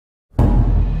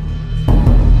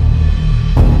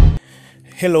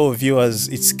Hello viewers,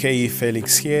 it's KAY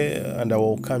Felix here and I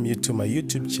welcome you to my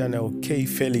YouTube channel KAY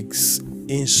FELIX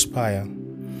INSPIRE.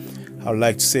 I would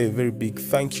like to say a very big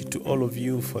thank you to all of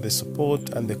you for the support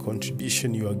and the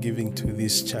contribution you are giving to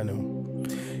this channel.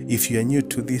 If you are new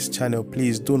to this channel,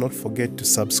 please do not forget to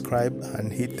subscribe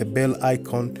and hit the bell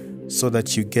icon so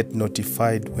that you get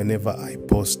notified whenever I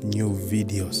post new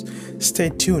videos. Stay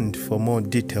tuned for more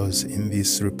details in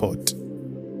this report.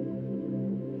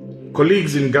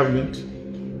 Colleagues in government,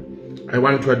 I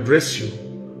want to address you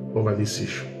over this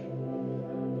issue.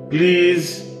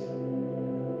 Please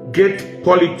get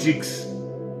politics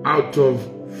out of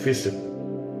FISP.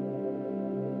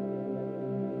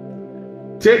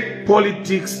 Take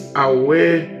politics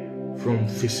away from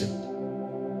FISP.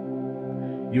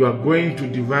 You are going to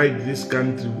divide this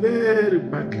country very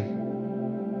badly,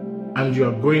 and you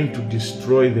are going to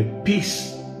destroy the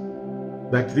peace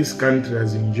that this country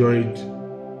has enjoyed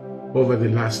over the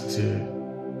last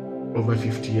over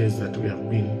 50 years that we have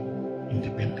been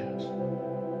independent.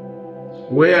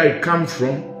 Where I come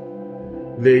from,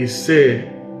 they say,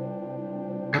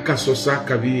 akasosa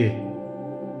kabiye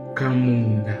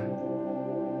kamunda.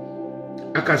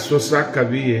 Akasosa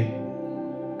kabiye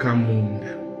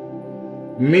kamunda.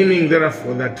 Meaning,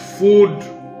 therefore, that food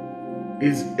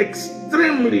is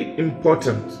extremely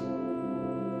important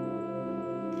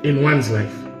in one's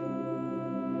life.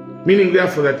 Meaning,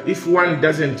 therefore, that if one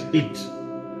doesn't eat,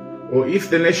 or if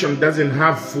the nation doesn't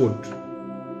have food,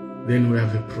 then we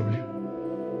have a problem.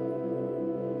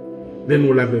 Then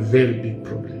we'll have a very big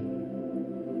problem.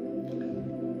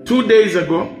 2 days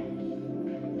ago,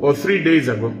 or 3 days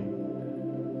ago,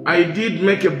 I did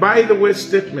make a by-the-way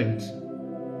statement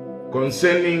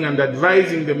concerning and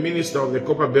advising the Minister of the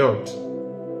Copper Belt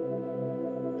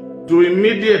to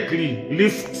immediately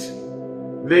lift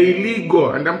the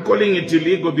illegal, and I'm calling it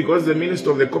illegal because the Minister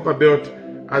of the Copper Belt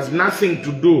has nothing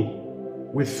to do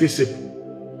with FISP.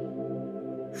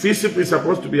 FISP is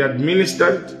supposed to be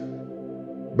administered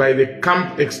by the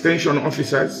camp extension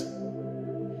officers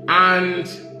and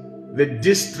the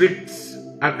district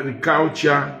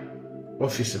agriculture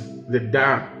officer, the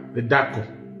DACO,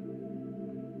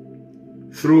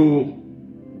 through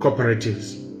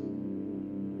cooperatives.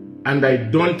 And I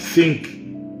don't think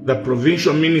the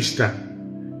provincial minister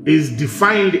is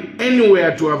defined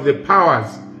anywhere to have the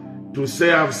powers to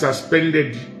say I've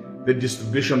suspended the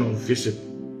distribution of FISP.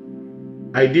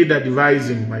 I did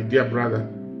advise him, my dear brother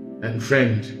and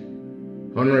friend,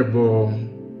 Honorable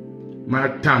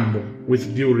Matambo,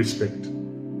 with due respect.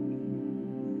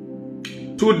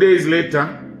 2 days later,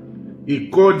 he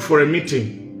called for a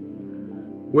meeting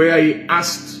where he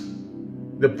asked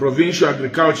the provincial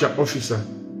agriculture officer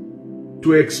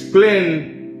to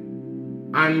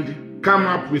explain and come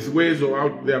up with ways of how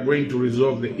they are going to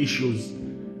resolve the issues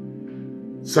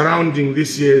surrounding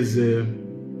this year's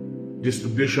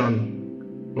distribution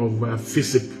of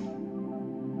FISP,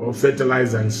 or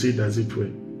fertilizer and seed as it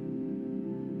were.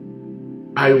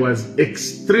 I was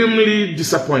extremely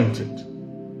disappointed.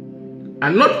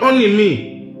 And not only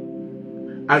me,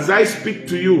 as I speak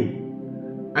to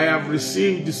you, I have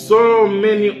received so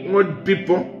many old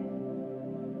people,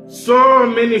 so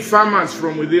many farmers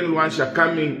from within Luansha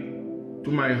coming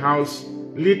to my house,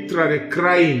 literally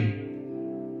crying.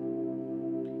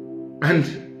 And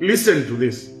listen to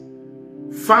this.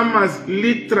 Farmers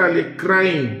literally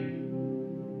crying.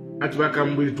 At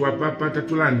Kambwili twapapa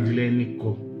tatulandile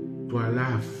niko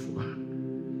twalafwa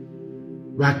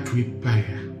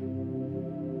watwipaya.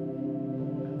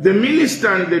 The minister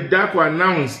and the DACO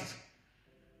announced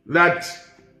that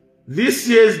this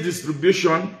year's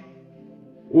distribution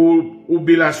will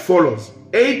be as follows.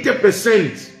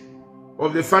 80%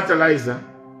 of the fertilizer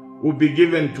will be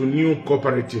given to new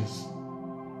cooperatives,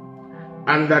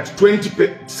 and that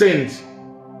 20%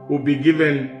 will be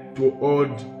given to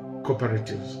old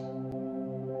cooperatives.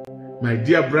 My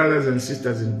dear brothers and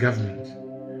sisters in government,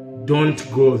 don't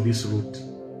go this route.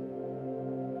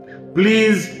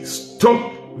 Please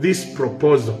stop this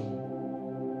proposal.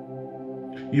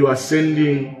 You are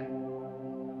sending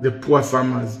the poor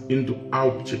farmers into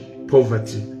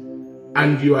poverty,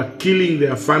 and you are killing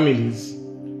their families.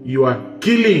 You are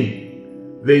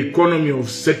killing the economy of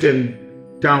certain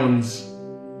towns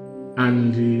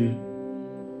and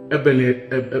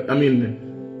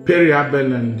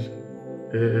peri-urban and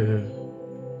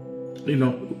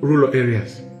rural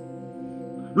areas.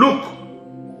 Look,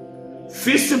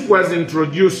 FISP was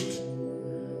introduced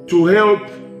to help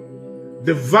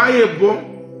the viable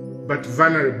but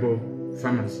vulnerable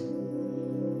farmers.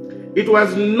 It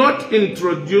was not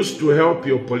introduced to help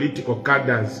your political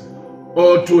cadres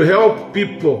or to help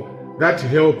people that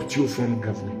helped you from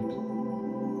government.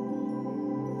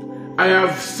 I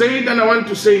have said, and I want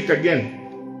to say it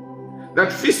again, that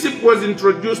FISP was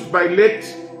introduced by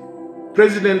late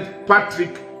President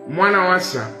Patrick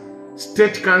Mwanawasa,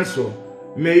 State Council.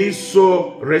 May his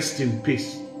soul rest in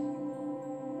peace.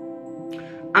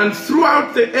 And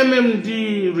throughout the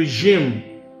MMD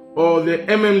regime, or the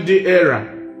MMD era,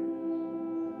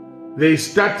 they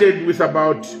started with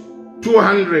about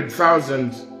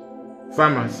 200,000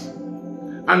 farmers.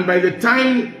 And by the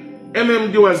time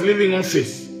MMD was leaving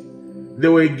office, they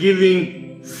were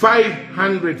giving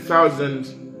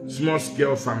 500,000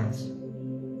 small-scale farmers.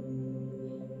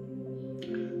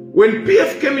 When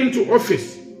PF came into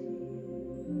office,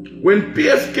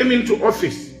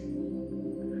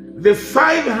 the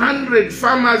 500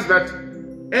 farmers that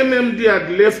MMD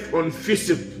had left on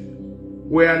FISP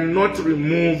were not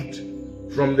removed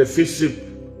from the FISP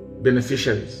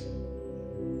beneficiaries.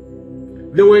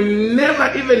 They were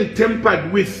never even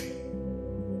tampered with.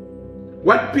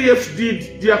 What PF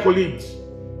did, dear colleagues,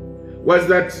 was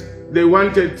that they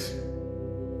wanted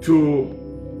to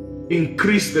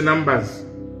increase the numbers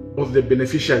of the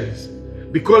beneficiaries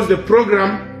because the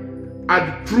program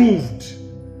had proved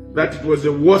that it was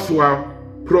a worthwhile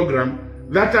program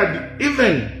that had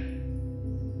even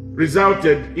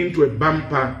resulted into a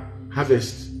bumper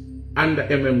harvest under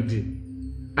MMD.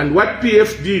 And what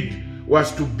PF did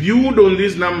was to build on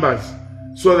these numbers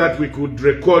so that we could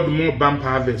record more bumper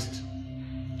harvest.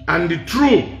 And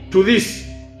true to this,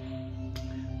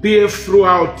 PF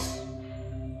throughout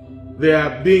their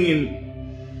being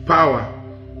in power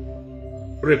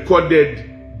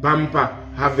recorded bumper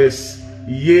harvests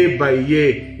year by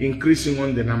year, increasing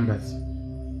on the numbers.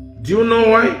 Do you know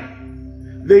why?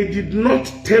 They did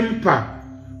not tamper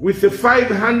with the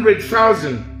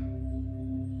 500,000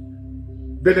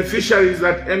 beneficiaries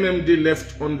that MMD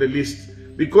left on the list,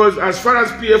 because as far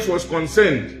as PF was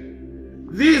concerned,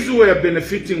 these who were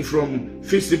benefiting from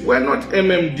FISP were not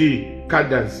MMD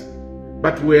cadres,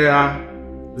 but were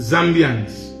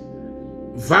Zambians,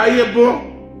 viable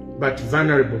but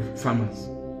vulnerable farmers.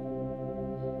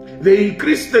 They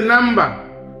increased the number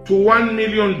to 1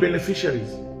 million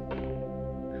beneficiaries.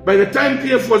 By the time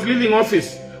PF was leaving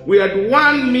office, we had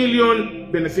 1 million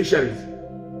beneficiaries.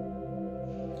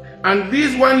 And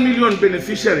these 1 million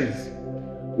beneficiaries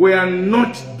were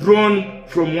not drawn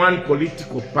from one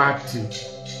political party.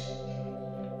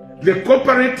 The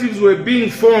cooperatives were being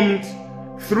formed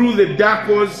through the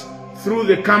DACOs, through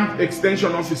the camp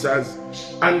extension officers,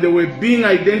 and they were being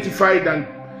identified and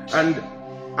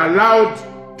allowed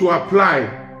to apply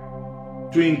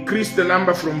to increase the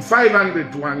number from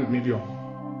 500 to 1 million.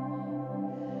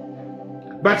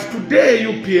 But today,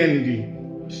 UPND,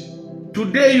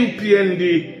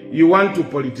 you want to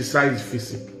politicize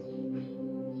FISP.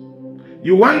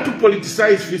 You want to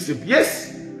politicize FISP.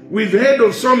 Yes, we've heard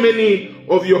of so many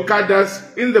of your cadres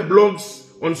in the blogs,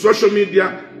 on social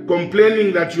media,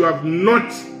 complaining that you have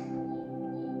not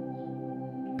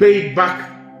paid back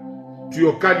to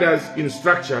your cadres in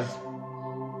structures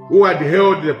who had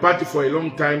held the party for a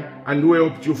long time and who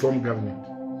helped you form government.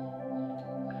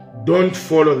 Don't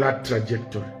follow that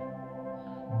trajectory.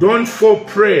 Don't fall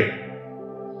prey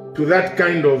to that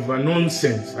kind of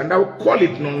nonsense, and I'll call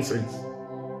it nonsense.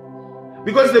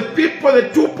 Because the people, the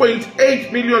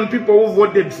 2.8 million people who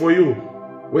voted for you,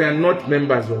 were not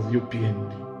members of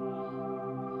UPND.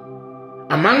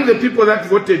 Among the people that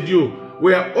voted you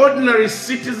were ordinary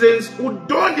citizens who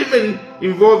don't even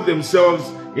involve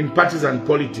themselves in partisan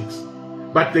politics,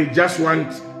 but they just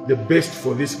want the best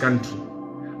for this country.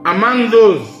 Among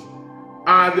those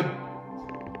are the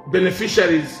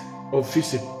beneficiaries of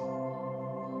FISP.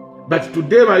 But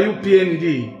today by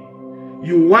UPND,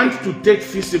 you want to take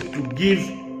FISP to give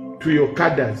to your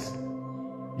cadres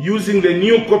using the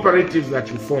new cooperatives that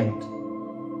you formed.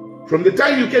 From the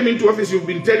time you came into office, you've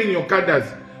been telling your cadres,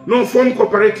 no, form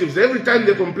cooperatives. Every time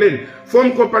they complain,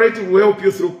 form cooperative will help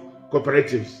you through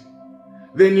cooperatives.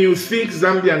 Then you think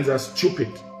Zambians are stupid.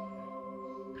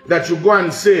 That you go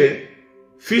and say,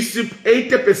 FISP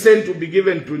 80% will be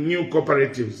given to new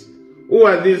cooperatives. Who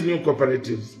are these new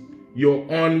cooperatives? Your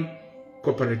own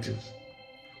cooperatives.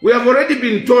 We have already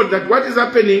been told that what is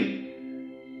happening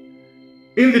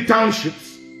in the townships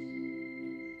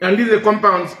and in the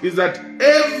compounds is that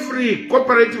every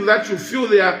cooperative that you feel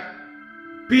their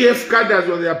PF cadres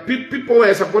or their people who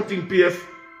are supporting PF,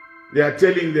 they are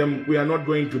telling them, we are not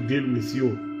going to deal with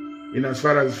you in as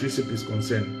far as FISP is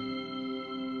concerned.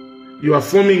 You are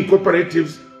forming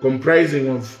cooperatives comprising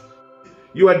of,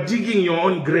 you are digging your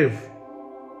own grave.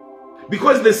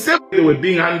 Because the same way they were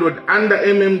being handled under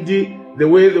MMD, the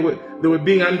way they were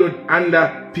being handled under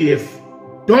PF.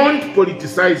 Don't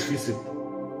politicize FISP.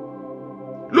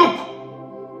 Look,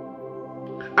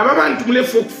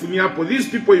 These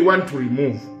people you want to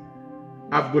remove.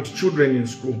 I've got children in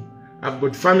school. I've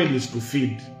got families to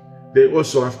feed. They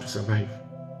also have to survive.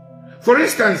 For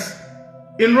instance,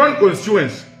 in Ron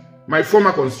constituency, my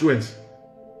former constituency,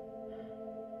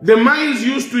 the mines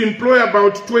used to employ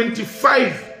about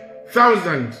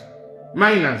 25,000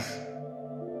 miners.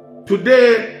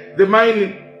 Today, the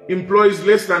mine employs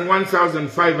less than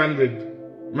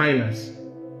 1,500 miners.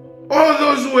 All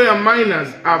those who were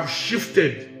miners have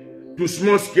shifted to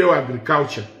small-scale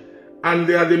agriculture, and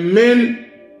they are the main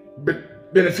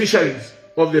beneficiaries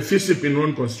of the FISP in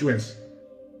Ron constituency.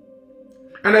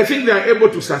 And I think they are able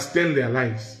to sustain their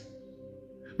lives.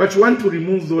 But you want to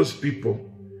remove those people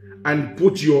and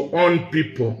put your own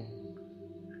people.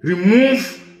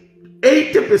 Remove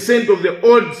 80% of the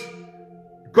old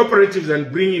cooperatives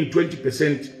and bring in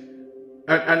 20%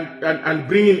 and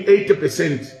bring in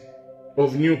 80%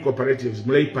 of new cooperatives.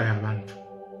 Mulaipa ya abantu.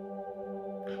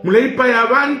 Mulaipa ya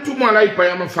abantu, mulaipa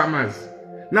ya farmers.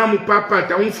 Na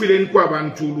mupapata umfileni kwa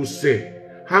abantu luse.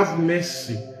 Have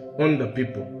mercy on the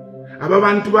people.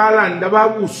 Ababantu balanda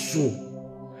babusu.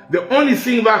 The only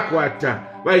thing bakwata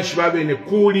baishibabe ne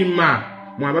kulima.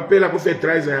 Mwabapela ku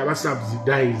fertilizer yaba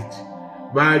subsidized.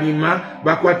 Balima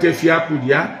bakwate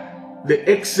fyakulya.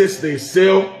 The excess they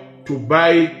sell to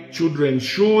buy children's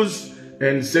shoes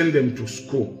and send them to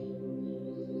school.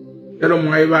 Ero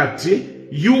mwaibati,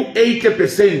 you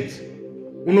 80%.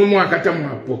 Unomwakata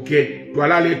mwapoke.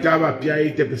 Twalaleta abapya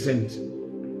 80%.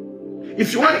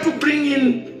 If you want to bring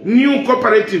in new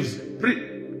cooperatives,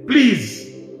 please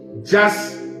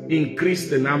just increase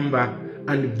the number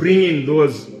and bring in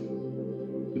those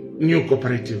new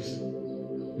cooperatives.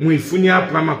 Muifunya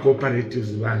prama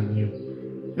cooperatives banyu.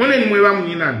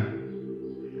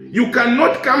 You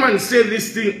cannot come and say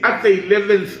this thing at the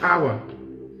 11th hour.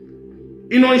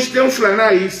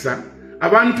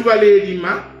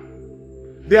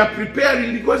 They are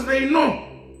preparing because they know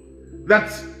that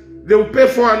they will pay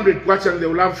 400 kwacha and they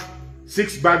will have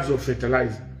 6 bags of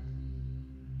fertilizer.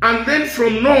 And then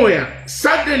from nowhere,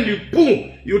 suddenly,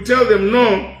 boom, you tell them,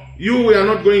 no, we are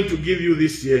not going to give you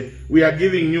this year. We are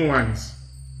giving new ones.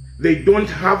 They don't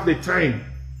have the time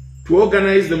to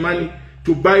organize the money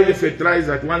to buy the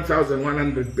fertilizer at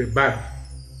 1,100 per bag.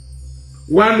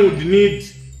 One would need,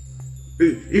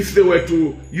 if they were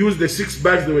to use the 6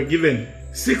 bags they were given,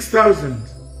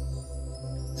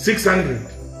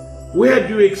 6,600. Where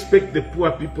do you expect the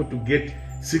poor people to get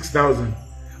 6,000?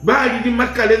 But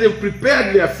they've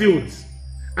prepared their fields.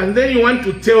 And then you want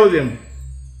to tell them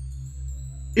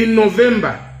in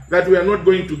November that we are not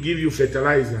going to give you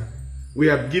fertilizer. We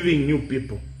are giving new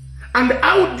people. And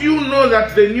how do you know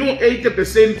that the new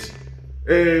 80%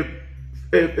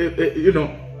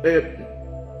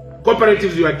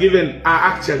 cooperatives you are given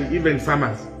are actually even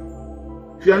farmers?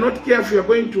 If you are not careful, you are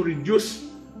going to reduce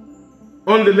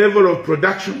on the level of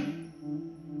production.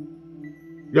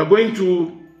 You are going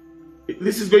to,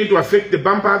 this is going to affect the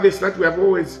bumper harvest that we have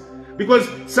always, because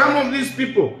some of these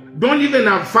people don't even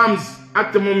have farms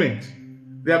at the moment.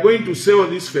 They are going to sell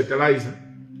this fertilizer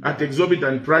at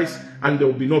exorbitant price and there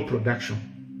will be no production.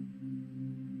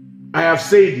 I have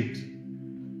said it.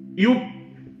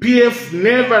 UPF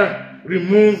never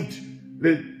removed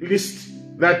the list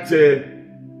that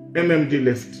MMD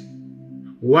left.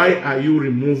 Why are you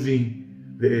removing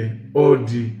the old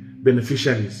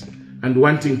beneficiaries and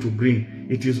wanting to bring?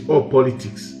 It is all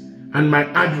politics. And my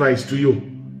advice to you,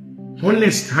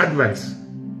 honest advice,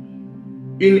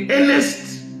 in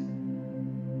earnest,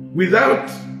 without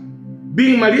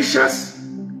being malicious,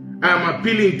 I am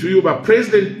appealing to you, but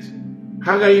President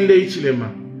Hakainde Hichilema,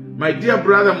 my dear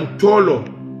brother Mutolo,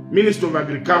 Minister of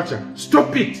Agriculture,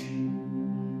 stop it.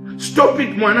 Stop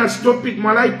it, Mwana, stop it,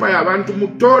 Malaipa Yabantu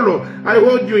Mutolo. I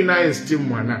hold you in high esteem,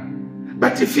 Mwana.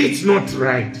 But if it's not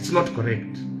right, it's not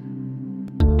correct.